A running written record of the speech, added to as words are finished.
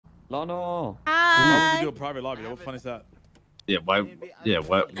Lana. Hi. We do a private lobby. What fun is that? Yeah, why? Yeah,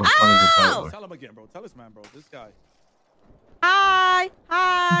 what fun is the private lobby? Tell him again, bro. Tell this man, bro. This guy. Hi.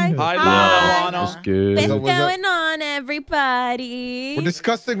 Hi. Hi, Hi. Lana. What's good? What's going on, everybody? We're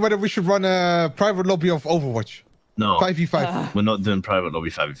discussing whether we should run a private lobby of Overwatch. No, 5v5. we're not doing private lobby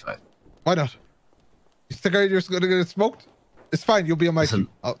 5v5. Why not? You think you're just gonna get smoked? It's fine. You'll be on my Listen,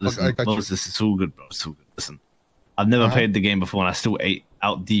 team. listen, I got you. Moses, it's all good, bro. It's all good. Listen, I've never played the game before, and I still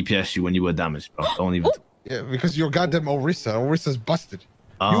out DPS you when you were damaged, bro. Don't even. Yeah, because you're goddamn Orisa. Orisa's busted.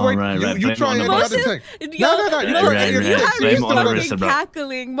 Oh, you right. You try any other thing. No. You You try any right. other thing. Blame on Orisa, bro.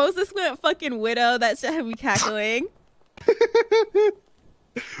 cackling. Moses went fucking widow. That shit had me cackling.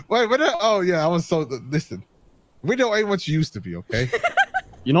 Wait, oh yeah, I was so. Listen, Widow ain't what you used to be, okay?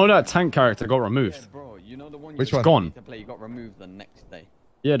 You know that tank character got removed? Yeah, bro, you know the one Which you one? gone. To play, you got removed the next day. Which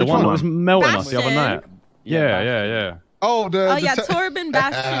Yeah, one? that was melting us the other Bastion. night. Yeah. Oh, Torb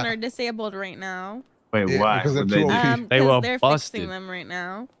Bastion are disabled right now. Wait, Yeah, why? because What they're they too do? OP. They were they're busted. fixing them right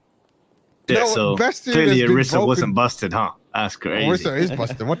now. Yeah, No, so Bastion clearly has been Orisa broken. wasn't busted, huh? That's crazy. Orisa is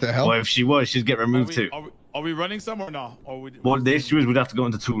busted. What the hell? Well, if she was, she'd get removed too. Are we running some or no? Or we, Well, the issue is we'd have to go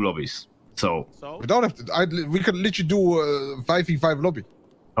into 2 lobbies. So, We don't have to. We could literally do a 5v5 lobby.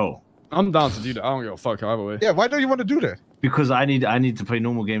 oh, I'm down to do that. I don't give a fuck either way. Yeah, why don't you want to do that? because I need to play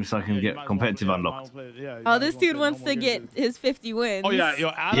normal games so I can get competitive unlocked. Oh, this dude wants to get his 50 wins. Oh yeah, yo,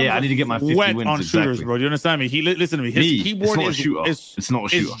 Adam's Yeah, I need to get my 50 wet wins, on exactly. shooters, bro. Do you understand me? Listen to me. His Me, keyboard it's not a is shooter. It's not a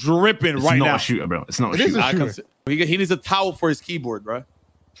shooter. It's dripping It's right not now. a shooter, bro. It's not a It is shooter. a shooter. He needs a towel for his keyboard, bro.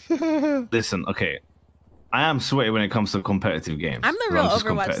 Listen, okay. I am sweaty when it comes to competitive games. I'm the but real just Overwatch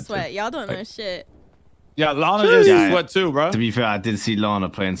competitive. sweat. Y'all don't know shit. Yeah, Lana is Yeah. sweat too, bro. To be fair, I did see Lana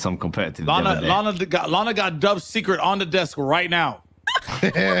playing some competitive. the other day. Lana got Dub's secret on the desk right now.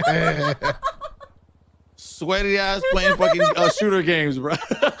 Sweaty ass playing fucking shooter games, bro.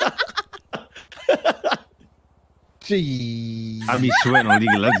 Jeez. I be sweating on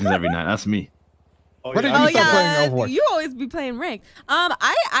League of Legends every night. That's me. When did Oh you start yeah, playing Overwatch? you always be playing rank.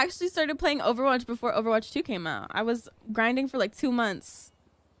 I actually started playing Overwatch before Overwatch 2 came out. I was grinding for like 2 months.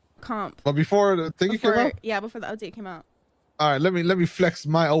 Comp. But before the thing came out? Yeah, before the update came out. All right, let me flex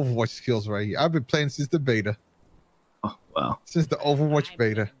my Overwatch skills right here. I've been playing since the beta. Oh wow. Since the Overwatch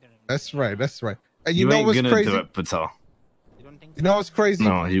beta. That's right. And you You know ain't what's gonna crazy? do it, Patel. You know what's crazy?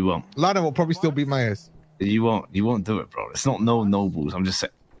 No, you won't. Lana will probably still beat my ass. You won't. You won't do it, bro. It's not no nobles. I'm just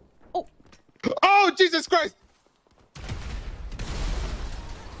saying. Oh, Jesus Christ!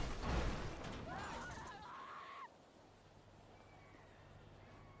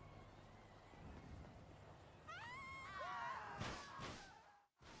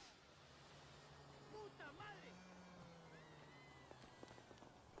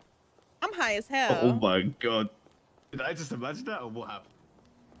 I'm high as hell. Oh my god. Did I just imagine that, or what happened?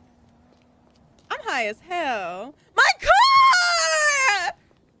 I'm high as hell. My car!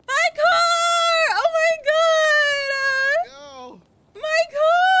 My car! Oh my god! Yo, My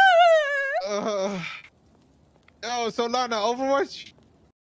car! yo, so Lana, Overwatch?